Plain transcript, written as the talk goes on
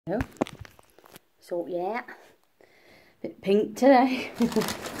So yeah, bit pink today.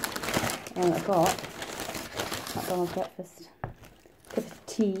 And I've got McDonald's breakfast cup of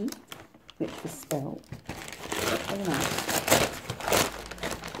tea, which was spilled. Very nice.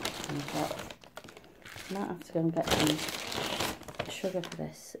 I might have to go and get some sugar for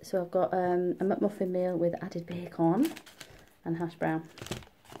this. So I've got a McMuffin meal with added bacon and hash brown.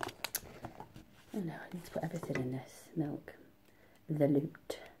 Oh no, I need to put everything in this milk. The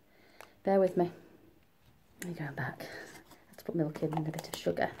loot. Bear with me. Let me go back. I have to put milk in and a bit of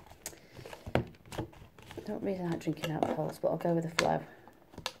sugar. I don't really like drinking alcohols, but I'll go with the flow.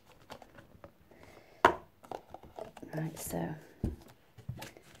 Right, so hope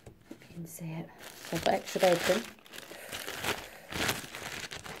you can see it. So I've got extra bacon.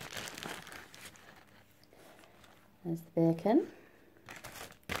 There's the bacon.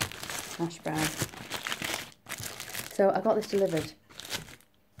 Hash brown. So I got this delivered.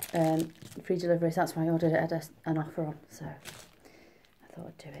 Free delivery, so that's why I ordered it. It had an offer on, so I thought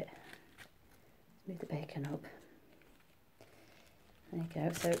I'd do it. Move the bacon up. There you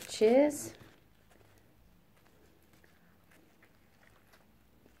go. So cheers.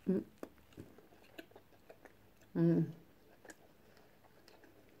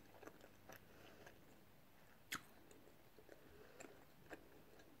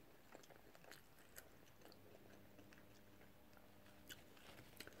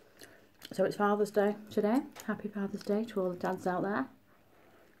 So it's Father's Day today. Happy Father's Day to all the dads out there.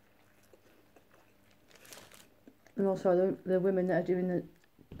 And also the women that are doing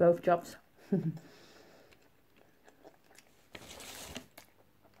both jobs.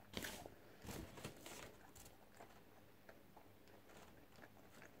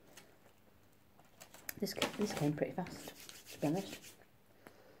 This came pretty fast, to be honest.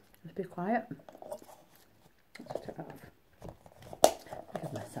 Let's be quiet. Let's take that off. I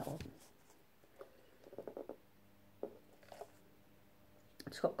can mess that up.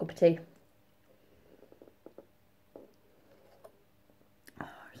 Just got a cup of tea. Oh,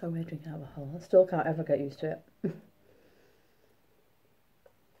 so weird drinking alcohol. I still can't ever get used to it.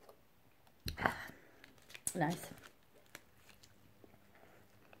 Nice.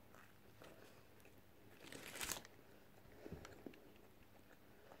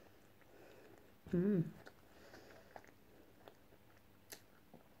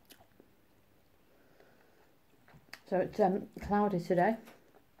 So it's cloudy today.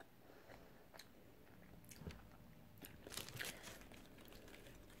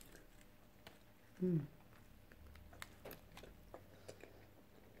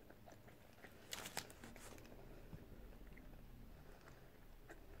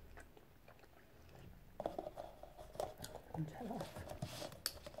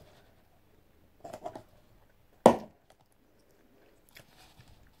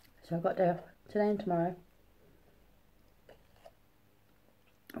 So I've got day off today and tomorrow,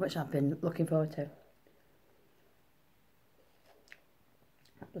 which I've been looking forward to.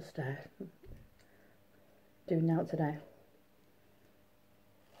 I'll just doing now today.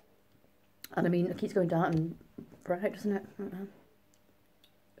 And I mean, it keeps going dark and bright, doesn't it? Right now.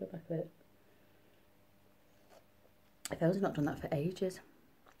 Go back a bit. I've also not done that for ages.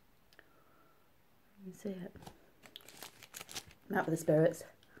 You can see it. I'm out with the spirits.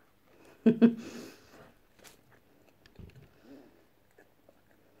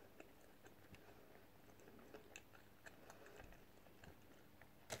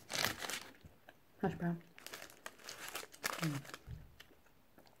 Hash brown.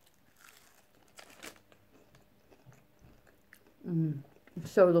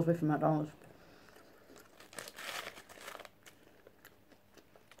 It's so lovely from McDonald's.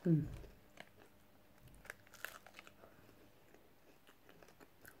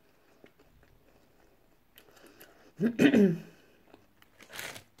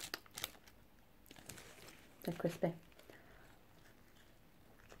 They're crispy.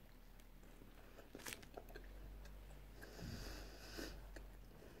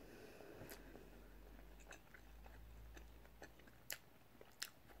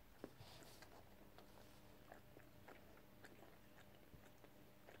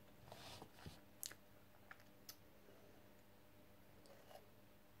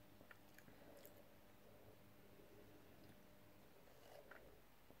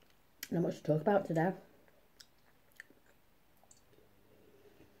 Not much to talk about today.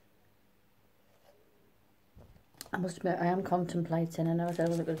 I must admit, I am contemplating. I know I said I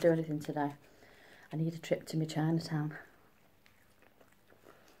wasn't going to do anything today. I need a trip to my Chinatown.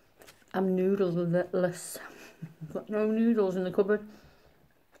 I'm noodleless. I've got no noodles in the cupboard.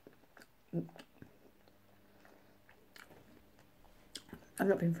 I've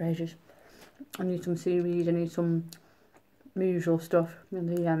not been for ages. I need some seaweed, I need some usual stuff, and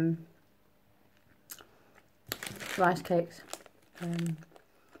the rice cakes. I'm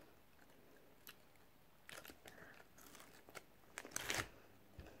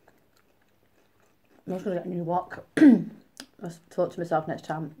also going to get a new wok. I thought to myself last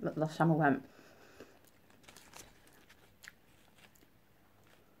time I went,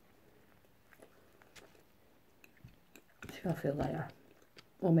 see how I feel later,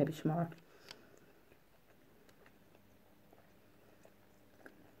 or maybe tomorrow.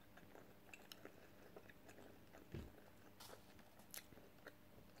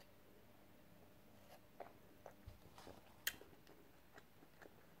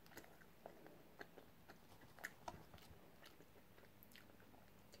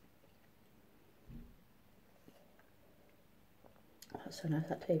 That's so nice,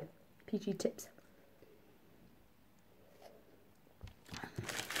 that tea. PG tips.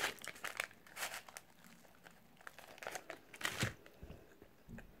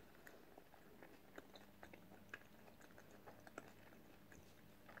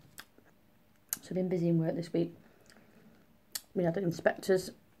 So I've been busy in work this week. We had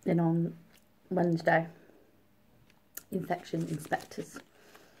inspectors in on Wednesday. Infection inspectors.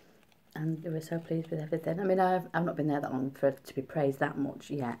 And they were so pleased with everything. I mean, I've not been there that long for it to be praised that much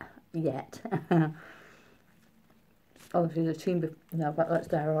yet. Obviously, the team, that's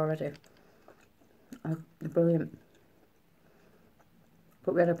there already. Oh, they're brilliant.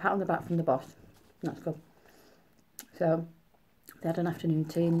 But we had a pat on the back from the boss. That's good. So, they had an afternoon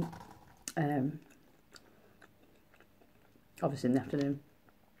team. Obviously in the afternoon.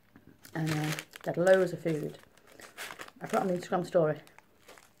 And they had loads of food. I put on the Instagram story.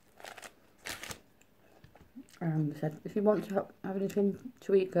 They said, if you want to have anything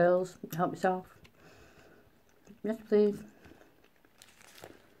to eat, girls, help yourself. Yes, please.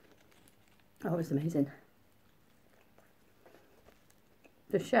 Oh, it was amazing.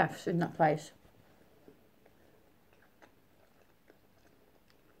 The chefs in that place.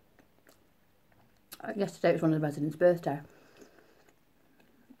 Yesterday it was one of the residents' birthday.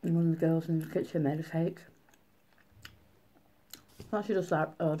 And one of the girls in the kitchen made a cake. Well, she just like,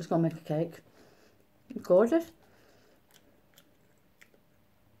 oh, just go and make a cake. Gorgeous.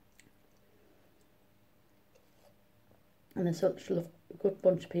 And they're such a good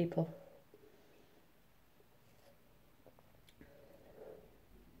bunch of people.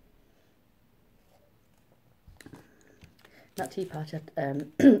 That tea party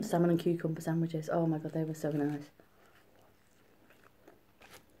had salmon and cucumber sandwiches. Oh my god, they were so nice.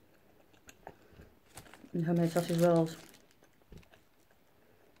 And homemade sausage rolls.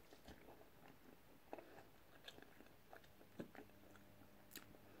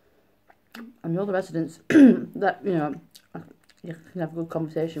 And all the residents that, you know, you can have a good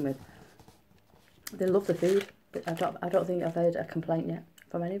conversation with, they love the food. But I don't think I've heard a complaint yet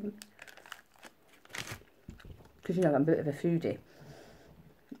from any of them. Because, you know, I'm a bit of a foodie.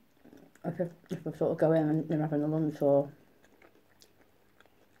 If I sort of go in and they're having a lunch, or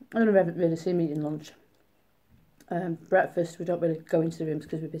I don't really see me eating lunch. Breakfast, we don't really go into the rooms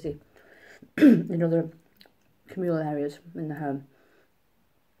because we're busy in other communal areas in the home.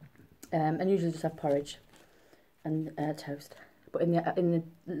 And usually just have porridge and toast. But in the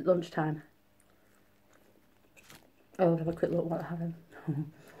lunchtime, I'll have a quick look what I'm having.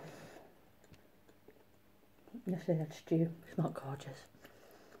 Yesterday I had stew. It's not gorgeous.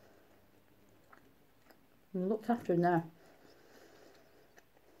 I'm looked after in there.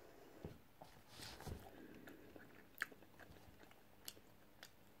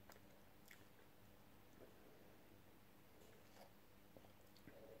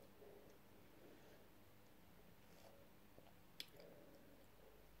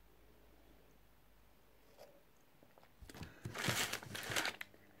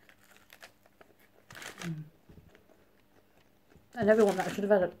 I never want that. I should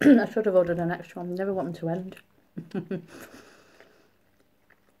have had I should have ordered an extra one. I never want them to end.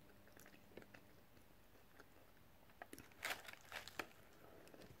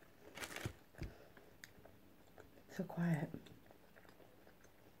 So quiet.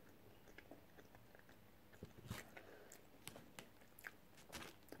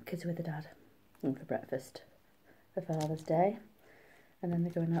 Kids are with the dad and for breakfast for Father's Day, and then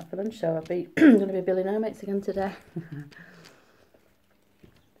they're going out for lunch. So I'll be going to be Billy No Mates again today.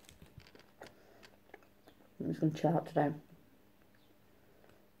 I'm just going to chill out today.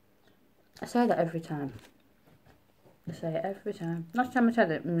 I say that every time. I say it every time. Last time I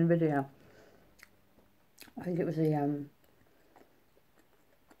said it in the video, I think it was the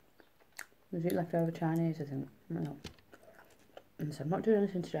was it leftover Chinese? I think. I don't know. And so I'm not doing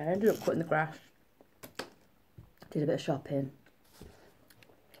anything today. I ended up cutting the grass. Did a bit of shopping.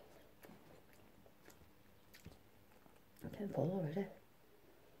 I'm getting full already.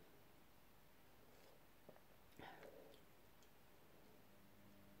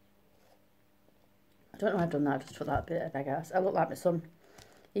 I don't know why I've done that, just for that bit of egg out. I look like my son.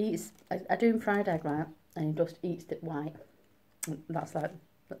 He eats, I do him fried egg, right? And he just eats it white. That's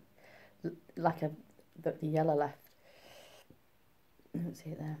like the yellow left. I don't see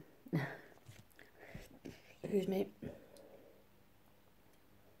it there. Excuse me.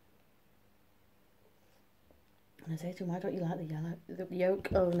 And I say to him, why don't you like the yolk?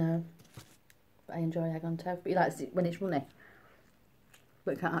 Oh no. But I enjoy egg on toast. But he likes it when it's runny.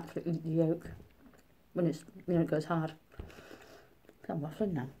 But he can't actually eat the yolk when it's, you know, it goes hard. I'm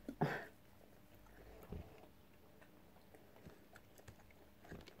waffling now.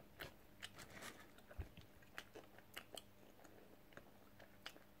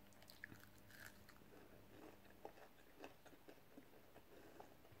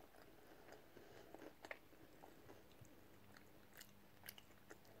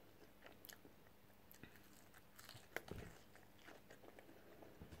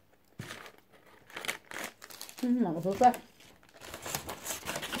 That was lovely.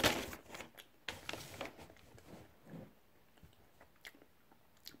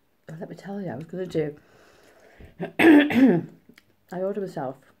 Let me tell you, I was going to do... I ordered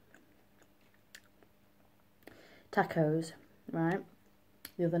myself tacos, right,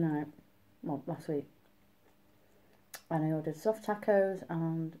 the other night, well, last week. And I ordered soft tacos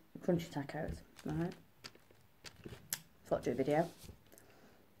and crunchy tacos, right. Thought I'd do a video.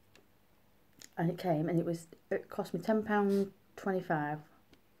 And it came, and it cost me £10.25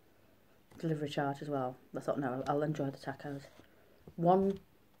 delivery charge as well. I thought, no, I'll enjoy the tacos. One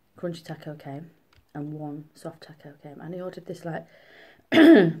crunchy taco came, and one soft taco came. And he ordered this, like,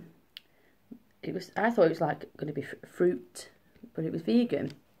 I thought it was like going to be fruit, but it was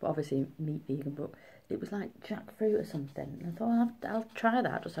vegan. But obviously meat vegan, but it was like jackfruit or something. And I thought, well, I'll try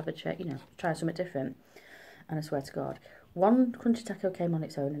that, just have a check, you know, try something different. And I swear to God, one crunchy taco came on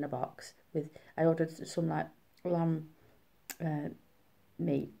its own in a box with, I ordered some like lamb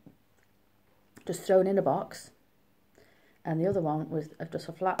meat, just thrown in a box. And the other one was just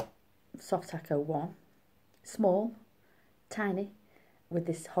a flat soft taco one, small, tiny, with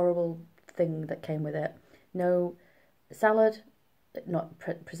this horrible thing that came with it. No salad, not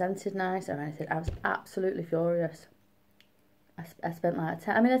presented nice or anything. I was absolutely furious. I spent like a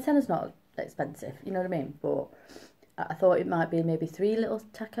 10, I mean, a tenner's not expensive, you know what I mean? But I thought it might be maybe 3 little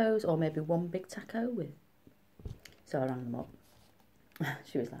tacos or maybe one big taco with. So I rang them up.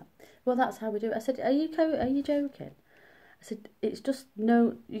 She was like, well, that's how we do it. I said, are you joking? I said, it's just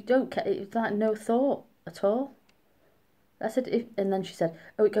no, you don't care. It's like no thought at all. I said, and then she said,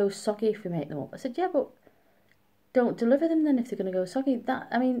 oh, it goes soggy if we make them up. I said, yeah, but don't deliver them then if they're going to go soggy.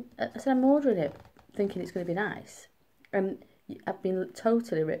 I mean, I said, I'm ordering it thinking it's going to be nice. And I've been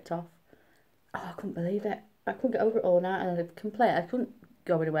totally ripped off. Oh, I couldn't believe it. I couldn't get over it all night, and I complained. I couldn't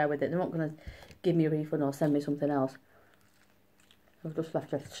go anywhere with it. They're not going to give me a refund or send me something else. I've just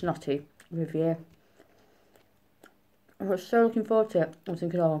left a snotty review. I was so looking forward to it. I was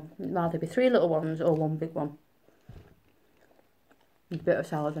thinking, oh, it'd either be 3 little ones or one big one. With a bit of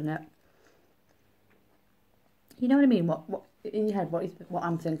salad in it. You know what I mean? What in your head? What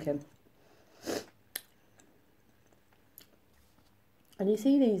I'm thinking? And you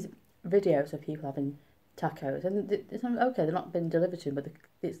see these videos of people having tacos, and it's okay, they're not been delivered to them, but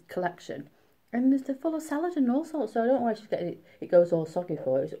it's collection, and they're full of salad and all sorts. So I don't know why she's getting it goes all soggy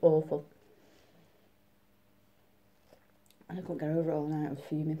for it. It's awful. And I couldn't get over it all night. I was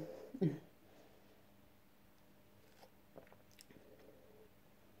fuming. And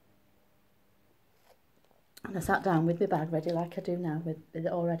I sat down with my bag ready like I do now, with it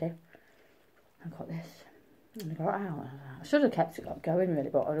all ready. I got this, and I got it out. I should have kept it going really,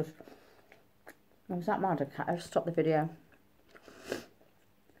 but I was that mad, I just stopped the video.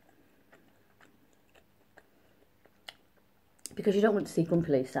 Because you don't want to see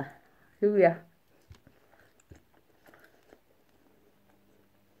Grumpy Lisa, do you?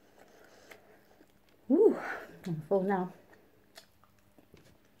 Ooh, I'm full now.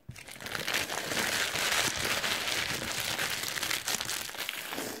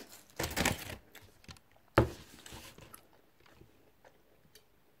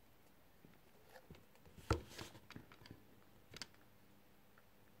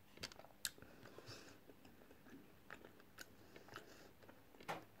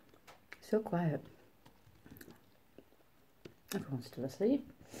 So quiet. Everyone's still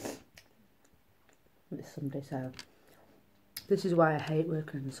asleep. It's Sunday, so This is why I hate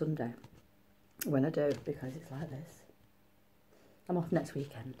working on Sunday when I do, because it's like this. I'm off next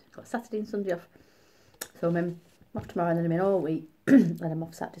weekend. Got Saturday and Sunday off. So I'm off tomorrow and then I'm in all week. Then I'm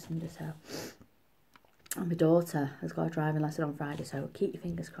off Saturday, Sunday, so. And my daughter has got a driving lesson on Friday, so keep your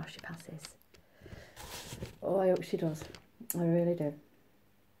fingers crossed she passes. Oh, I hope she does. I really do.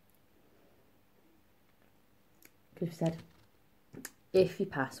 Because she said, if you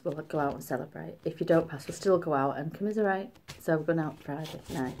pass, we'll go out and celebrate. If you don't pass, we'll still go out and commiserate. So we're going out Friday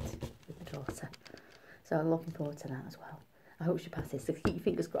night with my daughter. So I'm looking forward to that as well. I hope she passes, so keep your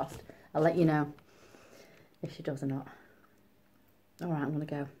fingers crossed. I'll let you know if she does or not. Alright, I'm going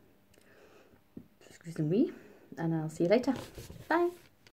to go. Excuse me, and I'll see you later. Bye.